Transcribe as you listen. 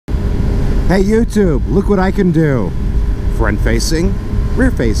Hey YouTube, look what I can do. Front facing,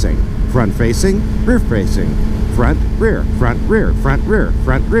 rear facing, front facing, rear facing, front, rear, front, rear, front, rear,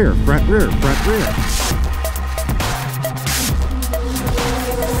 front, rear, front, rear, front, rear.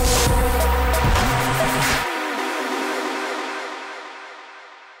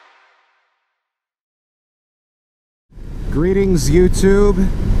 Greetings YouTube.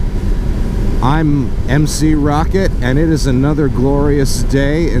 I'm MC Rockett, and it is another glorious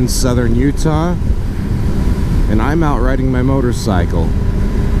day in southern Utah, and I'm out riding my motorcycle.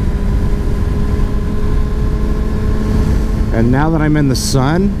 And now that I'm in the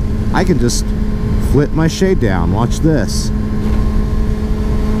sun, I can just flip my shade down. Watch this.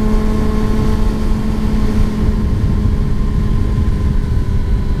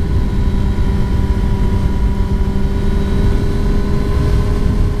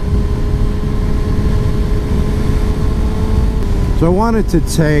 So I wanted to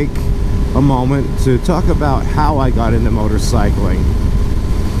take a moment to talk about how I got into motorcycling.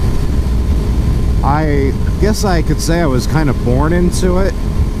 I guess I could say I was kind of born into it.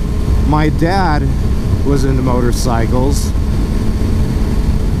 My dad was into motorcycles,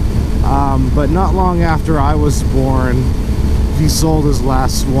 but not long after I was born, he sold his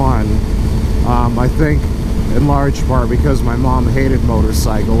last one. I think in large part because my mom hated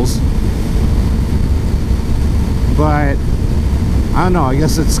motorcycles. But I don't know, I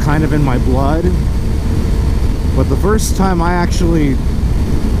guess it's kind of in my blood. But the first time I actually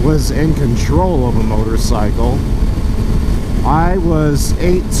was in control of a motorcycle, I was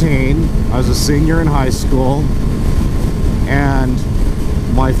 18. I was a senior in high school, and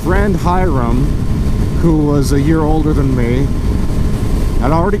my friend Hiram, who was a year older than me,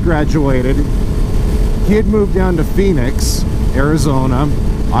 had already graduated. He had moved down to Phoenix, Arizona.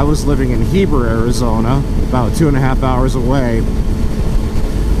 I was living in Heber, Arizona, about 2.5 hours away.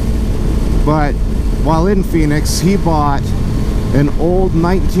 But while in Phoenix, he bought an old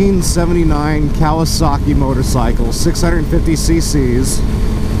 1979 Kawasaki motorcycle, 650 cc's,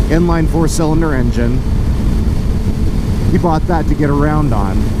 inline 4-cylinder engine. He bought that to get around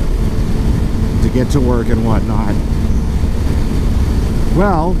on, to get to work and whatnot.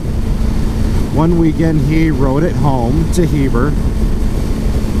 Well, one weekend he rode it home to Heber,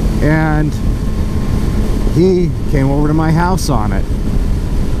 and he came over to my house on it.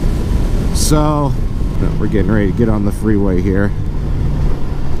 So we're getting ready to get on the freeway here,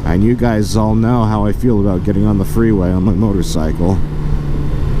 and you guys all know how I feel about getting on the freeway on my motorcycle,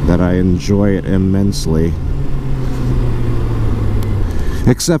 that I enjoy it immensely,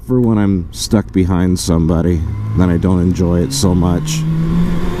 except for when I'm stuck behind somebody. Then I don't enjoy it so much,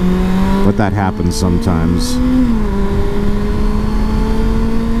 but that happens sometimes.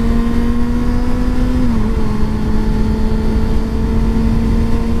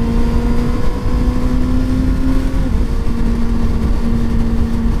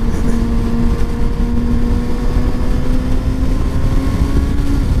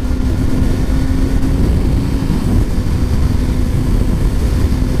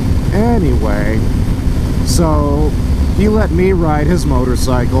 Anyway, so he let me ride his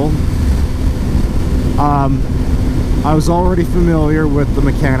motorcycle. I was already familiar with the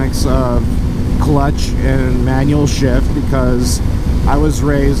mechanics of clutch and manual shift because I was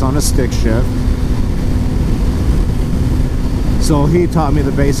raised on a stick shift. So he taught me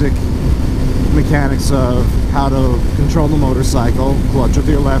the basic mechanics of how to control the motorcycle: clutch with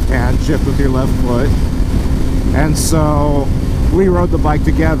your left hand, shift with your left foot. And so we rode the bike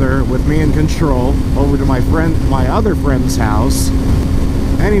together with me in control over to my other friend's house.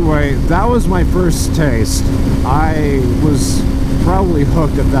 Anyway, that was my first taste. I was probably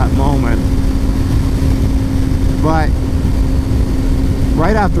hooked at that moment. But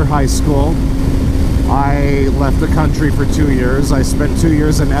right after high school, I left the country for 2 years. I spent 2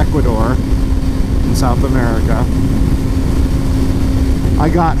 years in Ecuador, in South America. I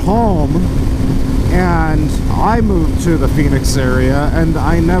got home, and I moved to the Phoenix area, and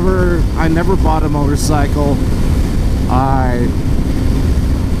I never bought a motorcycle. I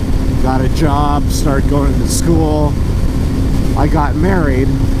got a job, started going to school. I got married,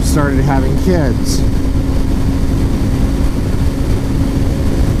 started having kids.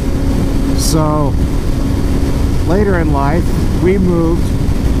 So later in life, we moved,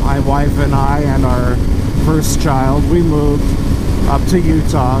 my wife and I and our first child, we moved up to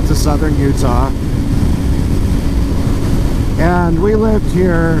Utah, to southern Utah. And we lived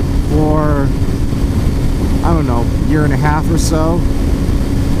here for, I don't know, a year and a half or so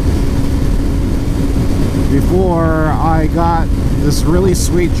before I got this really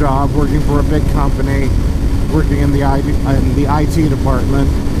sweet job working for a big company, working in the IT department.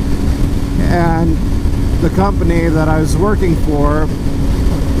 And the company that I was working for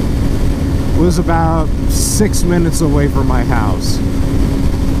was about 6 minutes away from my house.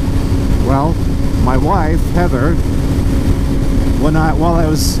 Well, my wife, Heather, while I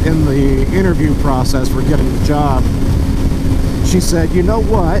was in the interview process for getting the job, she said, you know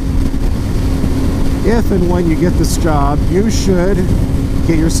what? If and when you get this job, you should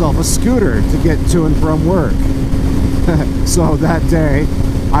get yourself a scooter to get to and from work. So that day,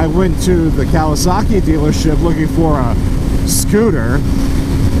 I went to the Kawasaki dealership looking for a scooter,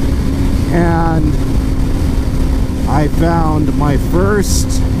 and I found my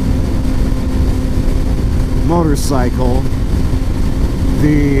first motorcycle,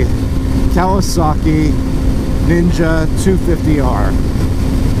 the Kawasaki Ninja 250R.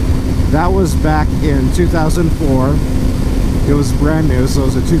 That was back in 2004. It was brand new, so it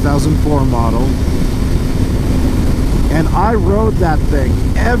was a 2004 model. And I rode that thing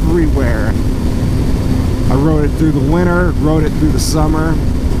everywhere. I rode it through the winter, rode it through the summer.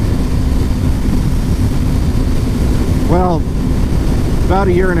 Well, about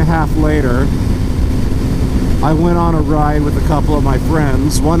a year and a half later, I went on a ride with a couple of my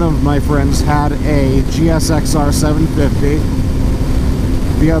friends. One of my friends had a ZX-6R 750.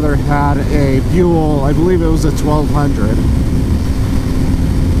 The other had a Buell, I believe it was a 1200.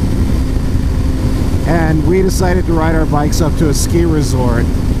 And we decided to ride our bikes up to a ski resort.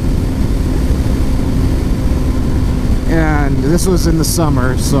 And this was in the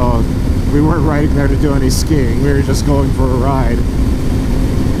summer, so we weren't riding there to do any skiing. We were just going for a ride.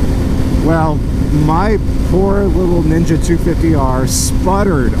 Well, my poor little Ninja 250R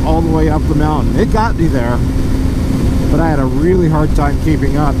sputtered all the way up the mountain. It got me there, but I had a really hard time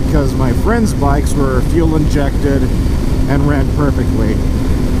keeping up because my friends' bikes were fuel injected and ran perfectly.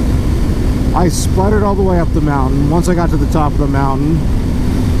 I sputtered all the way up the mountain. Once I got to the top of the mountain,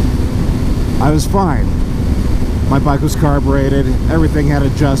 I was fine. My bike was carbureted, everything had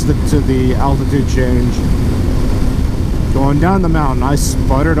adjusted to the altitude change. Going down the mountain, I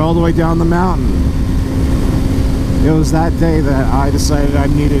sputtered all the way down the mountain. It was that day that I decided I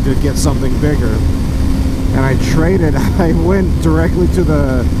needed to get something bigger. And I traded, I went directly to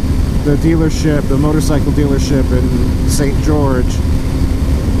the dealership, the motorcycle dealership in St. George.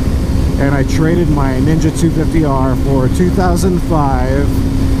 And I traded my Ninja 250R for a 2005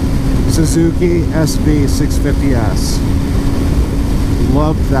 Suzuki SV650S.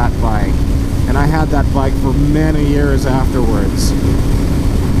 Loved that bike. And I had that bike for many years afterwards.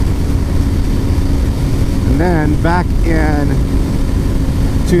 And then back in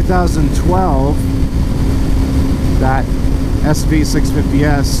 2012, that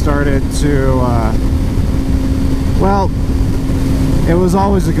SV650S started to, well, it was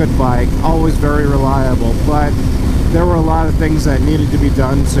always a good bike, always very reliable, but there were a lot of things that needed to be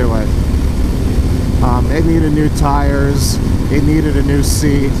done to it. It needed new tires, it needed a new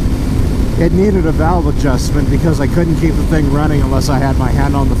seat, it needed a valve adjustment because I couldn't keep the thing running unless I had my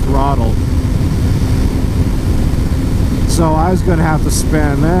hand on the throttle. So I was going to have to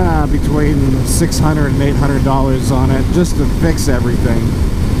spend between $600 and $800 on it just to fix everything.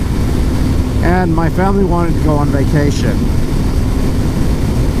 And my family wanted to go on vacation.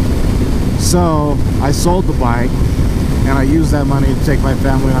 So I sold the bike and I used that money to take my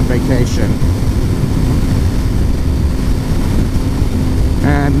family on vacation.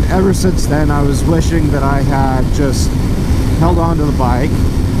 And ever since then I was wishing that I had just held on to the bike,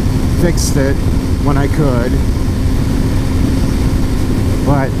 fixed it when I could.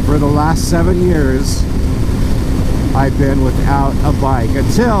 But for the last 7 years I've been without a bike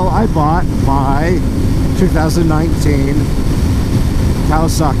until I bought my 2019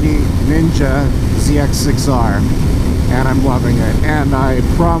 Kawasaki Ninja ZX-6R, and I'm loving it. And I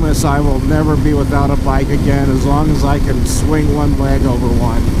promise I will never be without a bike again as long as I can swing one leg over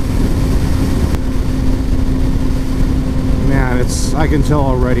one. Man, I can tell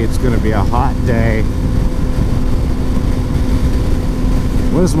already it's going to be a hot day.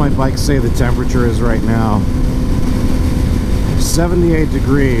 What does my bike say the temperature is right now? 78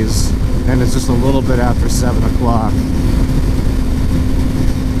 degrees, and it's just a little bit after 7 o'clock.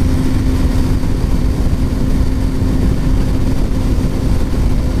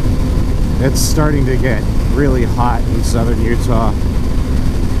 It's starting to get really hot in southern Utah.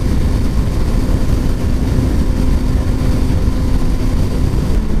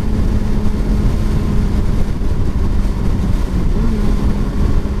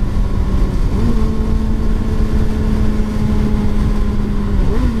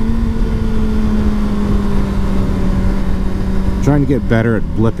 Trying to get better at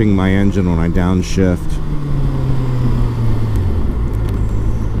blipping my engine when I downshift.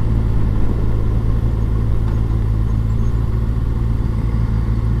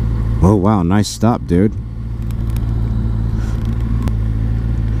 wow, nice stop, dude.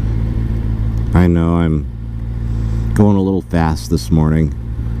 I know I'm going a little fast this morning.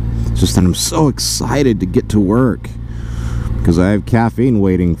 It's just that I'm so excited to get to work because I have caffeine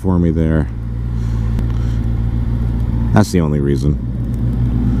waiting for me there. That's the only reason.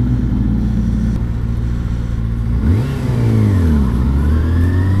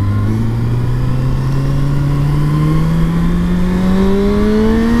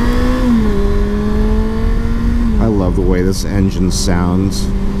 I love the way this engine sounds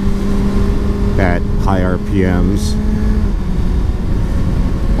at high RPMs.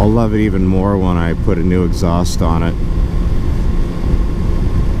 I'll love it even more when I put a new exhaust on it.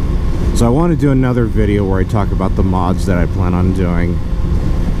 So I want to do another video where I talk about the mods that I plan on doing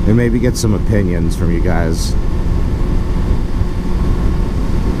and maybe get some opinions from you guys.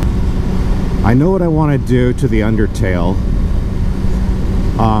 I know what I want to do to the undertail,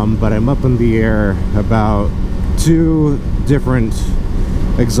 but I'm up in the air about 2 different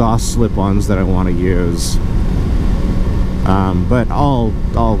exhaust slip-ons that I want to use. But I'll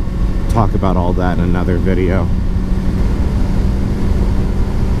talk about all that in another video.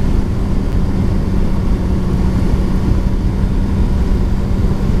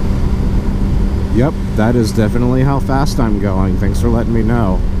 Yep, that is definitely how fast I'm going. Thanks for letting me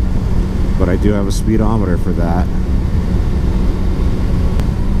know. But I do have a speedometer for that.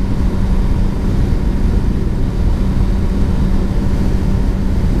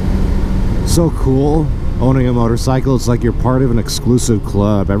 So cool owning a motorcycle. It's like you're part of an exclusive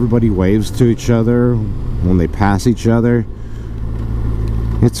club. Everybody waves to each other when they pass each other.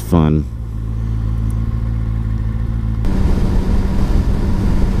 It's fun.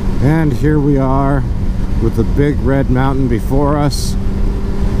 And here we are with the big red mountain before us,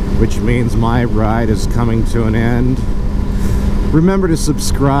 which means my ride is coming to an end. Remember to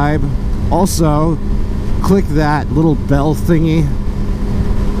subscribe. Also, click that little bell thingy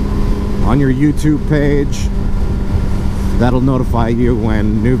on your YouTube page. That'll notify you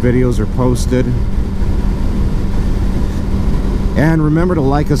when new videos are posted. And remember to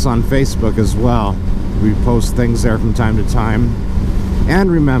like us on Facebook as well. We post things there from time to time.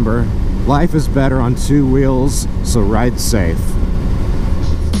 And remember, life is better on 2 wheels, so ride safe.